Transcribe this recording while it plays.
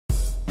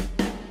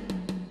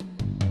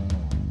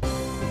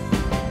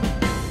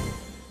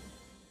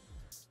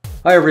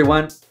Hi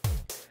everyone!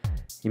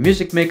 In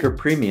MusicMaker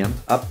Premium,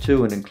 up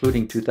to and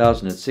including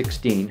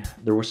 2016,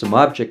 there were some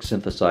object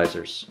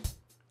synthesizers.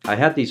 I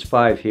had these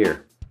 5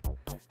 here.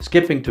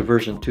 Skipping to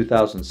version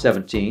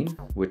 2017,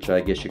 which I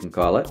guess you can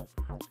call it,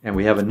 and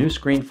we have a new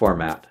screen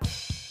format.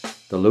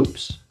 The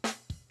loops,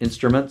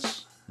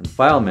 instruments, and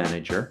file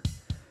manager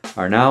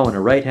are now in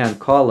a right-hand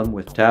column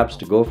with tabs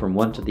to go from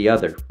one to the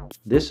other.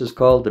 This is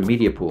called the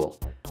media pool.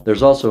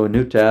 There's also a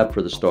new tab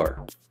for the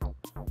store.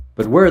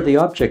 But where are the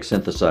object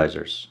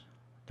synthesizers?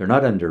 They're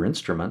not under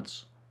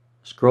instruments.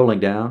 Scrolling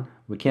down,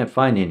 we can't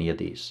find any of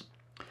these.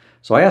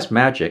 So I asked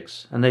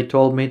Magix, and they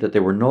told me that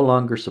they were no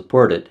longer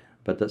supported,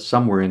 but that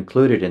some were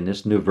included in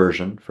this new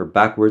version for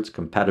backwards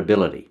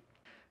compatibility.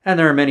 And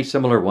there are many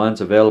similar ones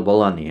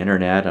available on the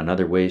internet and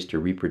other ways to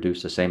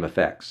reproduce the same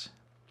effects.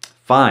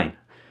 Fine,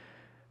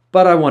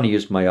 but I want to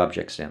use my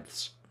object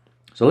synths.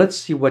 So let's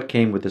see what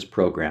came with this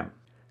program.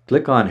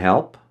 Click on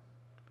Help,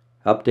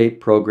 Update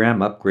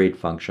Program Upgrade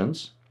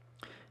Functions,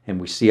 and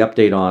we see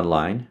Update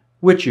Online,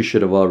 which you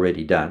should have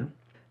already done,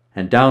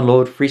 and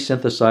download free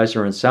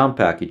synthesizer and sound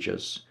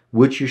packages,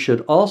 which you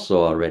should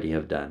also already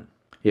have done.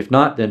 If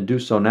not, then do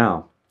so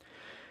now.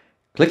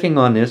 Clicking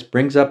on this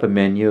brings up a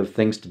menu of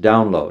things to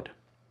download.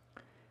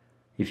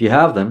 If you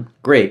have them,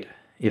 great.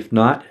 If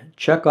not,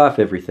 check off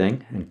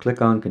everything and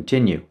click on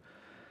Continue.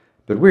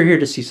 But we're here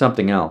to see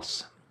something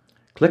else.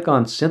 Click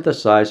on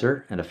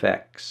Synthesizer and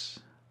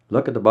Effects.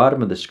 Look at the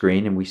bottom of the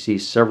screen and we see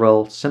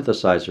several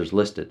synthesizers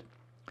listed.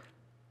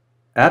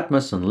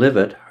 Atmos and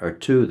LiVid are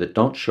 2 that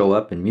don't show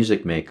up in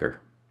MusicMaker.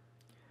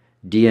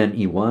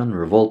 DNE1,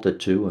 Robota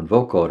 2, and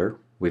Vocoder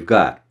we've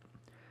got.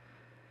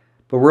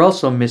 But we're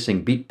also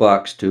missing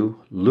Beatbox 2,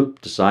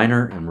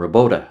 LoopDesigner, and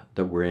Robota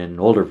that were in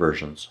older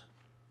versions.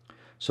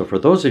 So for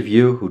those of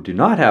you who do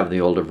not have the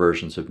older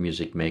versions of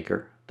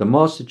MusicMaker, the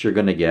most that you're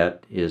going to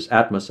get is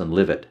Atmos and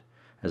LiVid,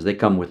 as they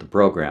come with the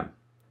program.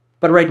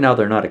 But right now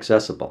they're not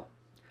accessible.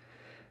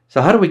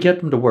 So how do we get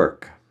them to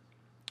work?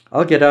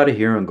 I'll get out of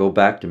here and go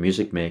back to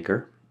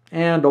MusicMaker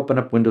and open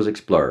up Windows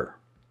Explorer.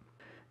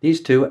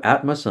 These 2,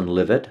 Atmos and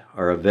LiVid,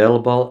 are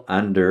available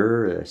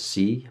under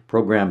C,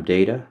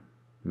 ProgramData,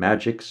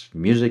 Magix,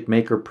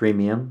 MusicMaker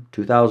Premium,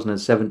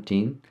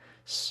 2017,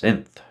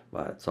 Synth.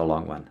 Well, it's a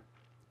long one.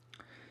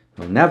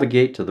 We'll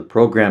navigate to the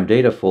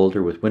ProgramData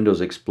folder with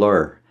Windows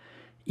Explorer.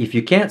 If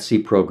you can't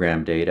see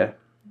ProgramData,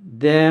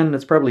 then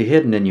it's probably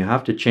hidden and you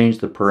have to change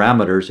the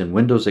parameters in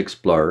Windows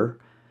Explorer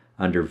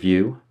under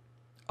View,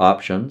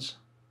 Options,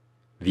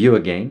 View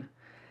again,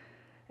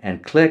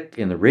 and click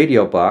in the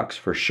radio box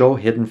for Show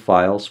Hidden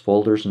Files,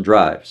 Folders, and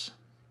Drives.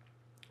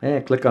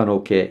 And click on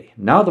OK.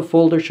 Now the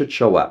folder should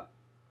show up.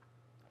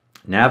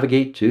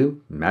 Navigate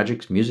to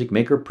Magix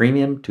MusicMaker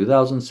Premium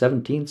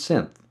 2017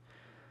 Synth.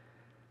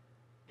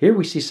 Here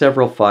we see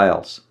several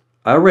files.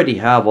 I already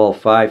have all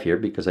 5 here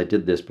because I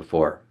did this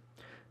before.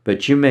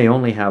 But you may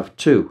only have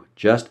 2,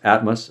 just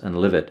Atmos and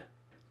LiVid.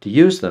 To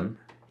use them,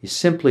 you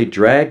simply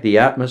drag the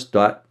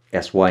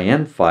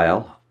atmos.syn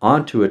file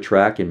onto a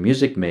track in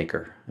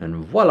MusicMaker,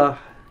 and voila,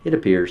 it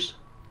appears.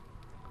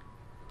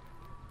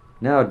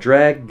 Now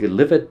drag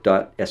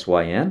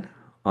livid.syn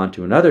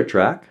onto another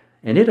track,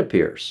 and it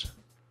appears.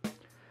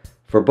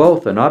 For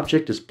both, an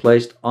object is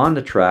placed on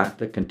the track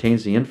that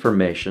contains the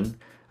information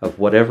of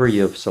whatever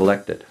you have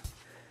selected.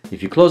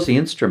 If you close the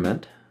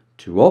instrument,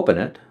 to open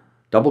it,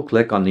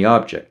 double-click on the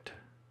object.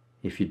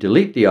 If you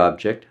delete the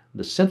object,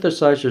 the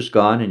synthesizer's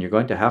gone and you're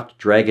going to have to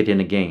drag it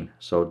in again,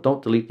 so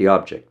don't delete the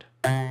object.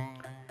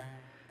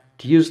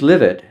 To use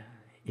LiVid,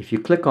 if you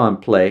click on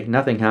play,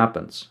 nothing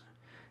happens.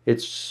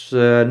 It's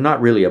not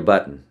really a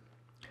button.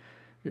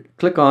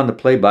 Click on the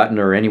play button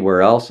or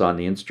anywhere else on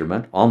the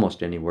instrument,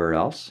 almost anywhere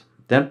else,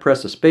 then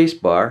press the space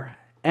bar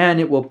and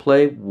it will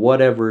play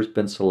whatever has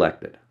been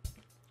selected.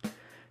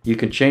 You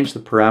can change the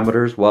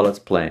parameters while it's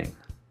playing.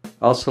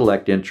 I'll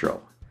select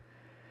intro.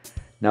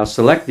 Now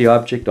select the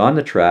object on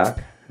the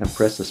track and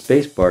press the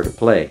space bar to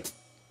play.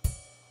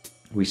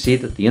 We see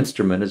that the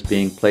instrument is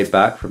being played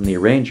back from the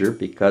arranger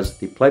because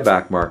the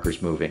playback marker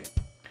is moving.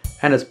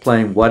 And it's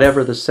playing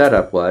whatever the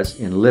setup was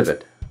in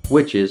LiVid,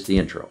 which is the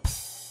intro.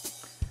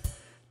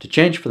 To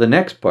change for the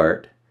next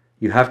part,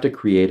 you have to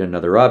create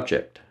another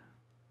object.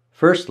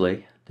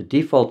 Firstly, the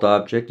default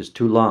object is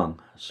too long,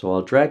 so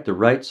I'll drag the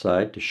right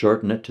side to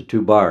shorten it to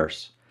 2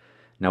 bars.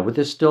 Now with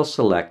this still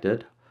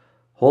selected,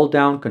 hold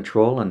down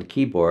Control on the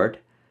keyboard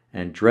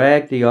and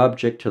drag the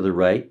object to the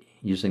right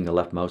using the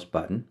left mouse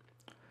button,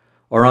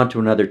 or onto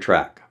another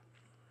track.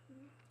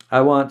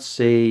 I want,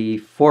 say,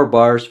 4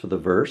 bars for the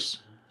verse,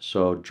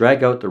 so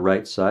drag out the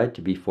right side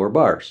to be 4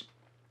 bars.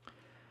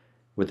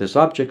 With this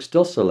object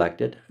still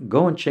selected,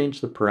 go and change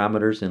the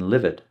parameters in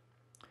LiVid.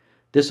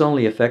 This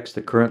only affects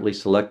the currently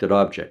selected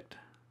object.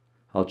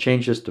 I'll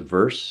change this to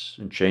verse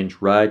and change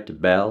ride to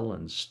bell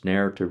and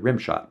snare to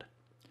rimshot.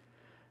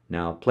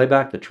 Now play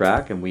back the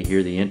track and we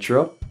hear the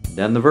intro,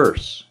 then the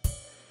verse.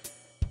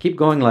 Keep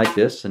going like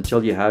this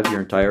until you have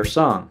your entire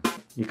song.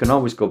 You can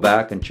always go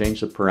back and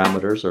change the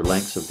parameters or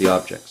lengths of the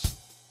objects.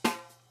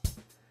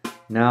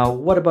 Now,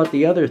 what about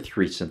the other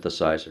 3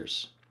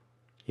 synthesizers?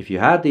 If you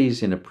had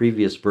these in a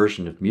previous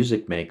version of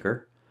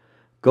MusicMaker,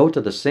 go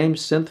to the same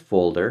synth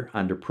folder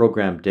under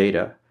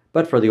ProgramData,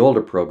 but for the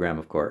older program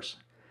of course,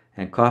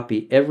 and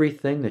copy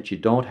everything that you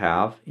don't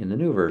have in the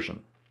new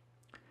version.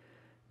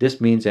 This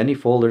means any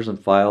folders and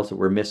files that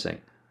were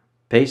missing.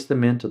 Paste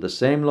them into the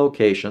same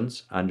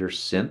locations under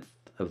Synth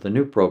of the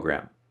new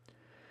program.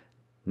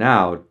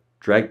 Now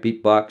drag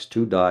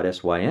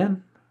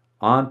beatbox2.syn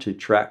onto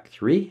track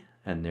 3,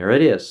 and there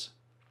it is.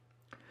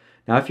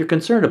 Now if you're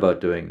concerned about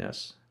doing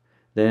this,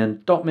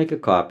 then don't make a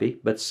copy,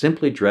 but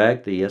simply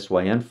drag the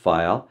SYN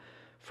file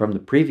from the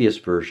previous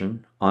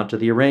version onto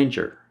the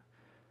arranger.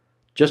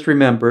 Just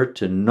remember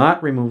to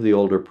not remove the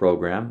older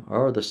program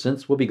or the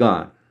synths will be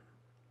gone.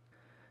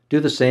 Do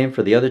the same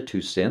for the other two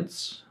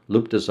synths,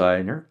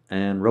 LoopDesigner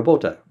and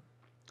Robota.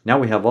 Now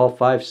we have all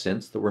 5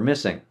 synths that were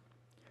missing.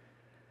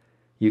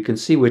 You can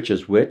see which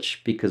is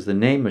which because the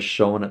name is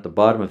shown at the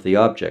bottom of the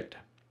object.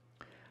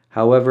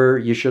 However,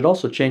 you should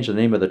also change the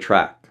name of the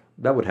track.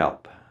 That would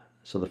help.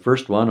 So the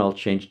first one I'll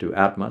change to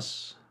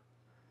Atmos,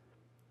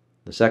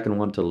 the second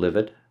one to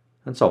LiVid,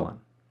 and so on.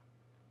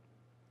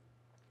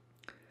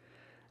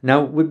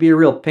 Now it would be a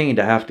real pain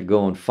to have to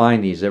go and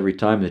find these every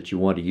time that you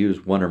want to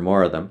use one or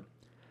more of them.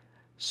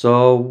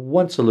 So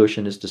one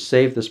solution is to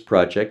save this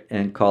project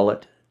and call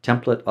it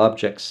Template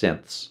Object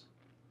Synths.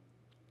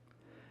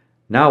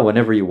 Now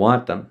whenever you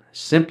want them,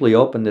 simply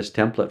open this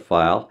template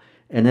file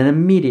and then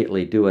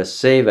immediately do a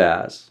Save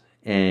As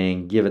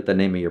and give it the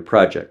name of your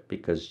project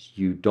because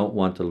you don't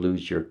want to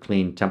lose your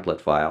clean template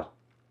file.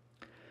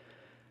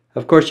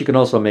 Of course, you can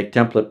also make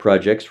template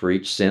projects for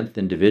each synth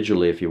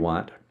individually if you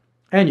want.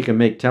 And you can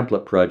make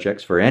template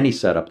projects for any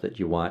setup that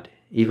you want,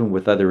 even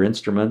with other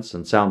instruments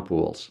and sound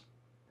pools.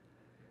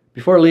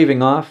 Before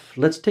leaving off,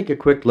 let's take a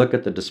quick look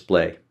at the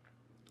display.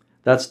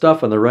 That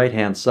stuff on the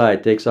right-hand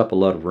side takes up a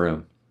lot of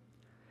room.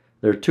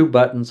 There are 2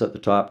 buttons at the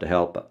top to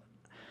help.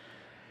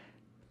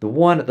 The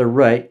one at the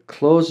right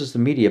closes the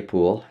media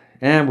pool,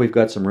 and we've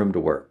got some room to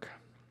work.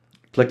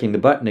 Clicking the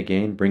button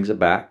again brings it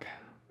back,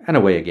 and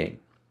away again.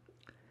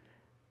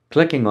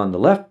 Clicking on the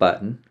left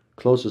button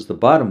closes the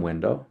bottom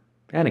window,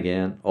 and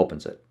again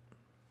opens it.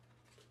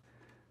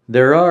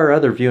 There are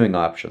other viewing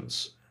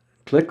options.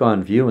 Click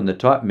on View in the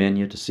top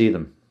menu to see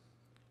them.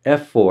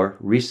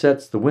 F4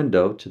 resets the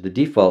window to the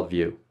default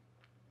view.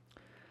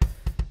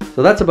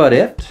 So that's about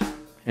it.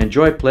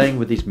 Enjoy playing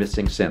with these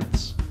missing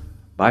synths.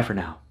 Bye for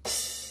now.